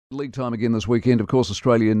League time again this weekend. Of course,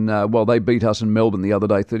 Australian, they beat us in Melbourne the other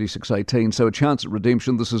day, 36-18. So a chance at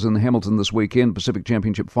redemption. This is in Hamilton this weekend, Pacific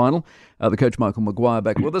Championship final. The coach, Michael McGuire,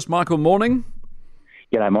 back with us. Michael, morning.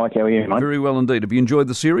 G'day, Mike. How are you, mate? Very well indeed. Have you enjoyed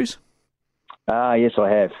the series? Yes, I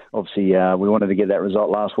have. Obviously, we wanted to get that result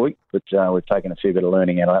last week, but we've taken a fair bit of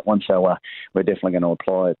learning out of that one, so we're definitely going to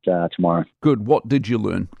apply it tomorrow. Good. What did you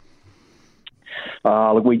learn?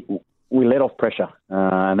 Look, we let off pressure,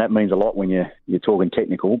 and that means a lot when you're talking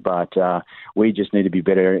technical, but we just need to be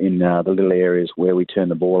better in the little areas where we turn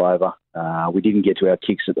the ball over. We didn't get to our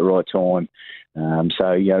kicks at the right time.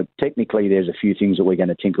 So, technically there's a few things that we're going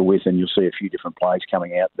to tinker with, and you'll see a few different plays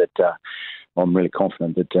coming out that I'm really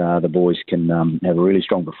confident that the boys can have a really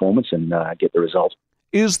strong performance and get the result.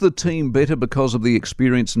 Is the team better because of the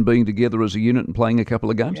experience and being together as a unit and playing a couple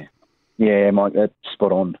of games? Yeah, Mike, that's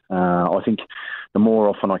spot on. I think the more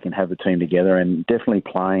often I can have the team together and definitely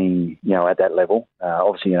playing, at that level.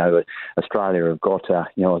 Obviously, Australia have got, I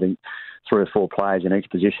think 3 or 4 players in each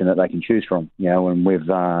position that they can choose from, and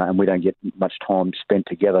we don't get much time spent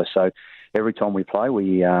together. So every time we play,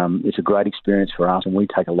 it's a great experience for us, and we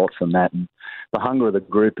take a lot from that. And the hunger of the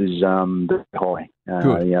group is very high.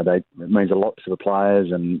 It means a lot to the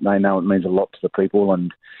players, and they know it means a lot to the people.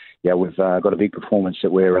 And we've got a big performance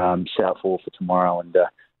that we're set up for tomorrow, and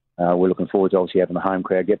we're looking forward to obviously having the home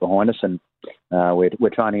crowd get behind us. And we're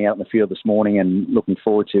training out in the field this morning and looking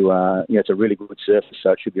forward to, it's a really good surface,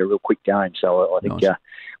 so it should be a real quick game. So I think nice.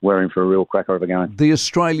 We're in for a real cracker of a game. The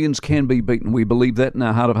Australians can be beaten. We believe that in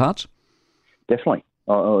our heart of hearts? Definitely.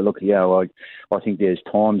 I think there's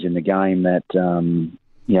times in the game that,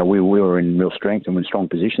 we were in real strength and in strong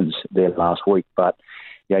positions there last week, but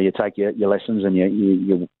you take your lessons and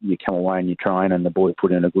you come away and you train, and the boys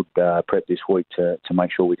put in a good prep this week to make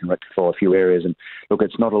sure we can rectify a few areas. And look,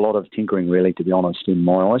 it's not a lot of tinkering really, to be honest, in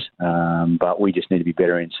my eyes, but we just need to be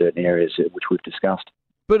better in certain areas which we've discussed.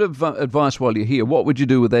 Bit of advice while you're here. What would you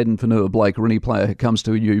do with Aden Fanua-Blake or any player who comes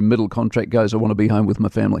to you, middle contract, goes, I want to be home with my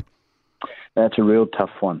family? That's a real tough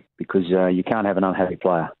one, because you can't have an unhappy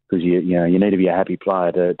player, because you need to be a happy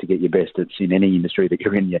player to get your best. It's in any industry that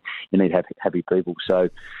you're in, you need happy people. So,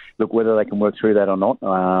 look, whether they can work through that or not,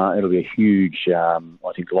 it'll be a huge,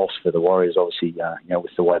 loss for the Warriors, obviously,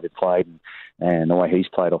 with the way they played and the way he's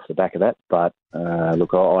played off the back of that. But,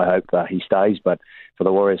 look, I hope he stays, but for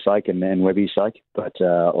the Warriors' sake and Webby's sake. But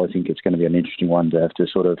I think it's going to be an interesting one to have to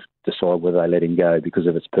sort of decide whether they let him go because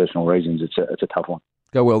of its personal reasons. It's a tough one.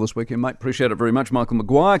 Go well this weekend, mate. Appreciate it very much. Michael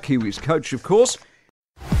McGuire, Kiwis Coach, of course.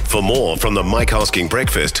 For more from the Mike Hosking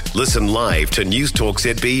Breakfast, listen live to News Talk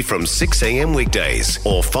ZB from 6 a.m. weekdays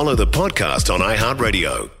or follow the podcast on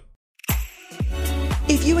iHeartRadio.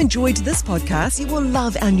 If you enjoyed this podcast, you will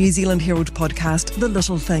love our New Zealand Herald podcast, The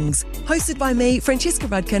Little Things, hosted by me, Francesca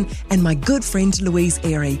Rudkin, and my good friend Louise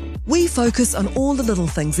Airy. We focus on all the little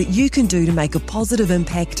things that you can do to make a positive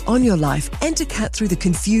impact on your life and to cut through the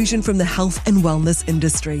confusion from the health and wellness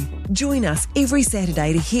industry. Join us every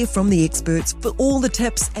Saturday to hear from the experts for all the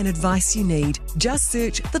tips and advice you need. Just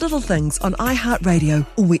search The Little Things on iHeartRadio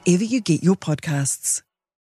or wherever you get your podcasts.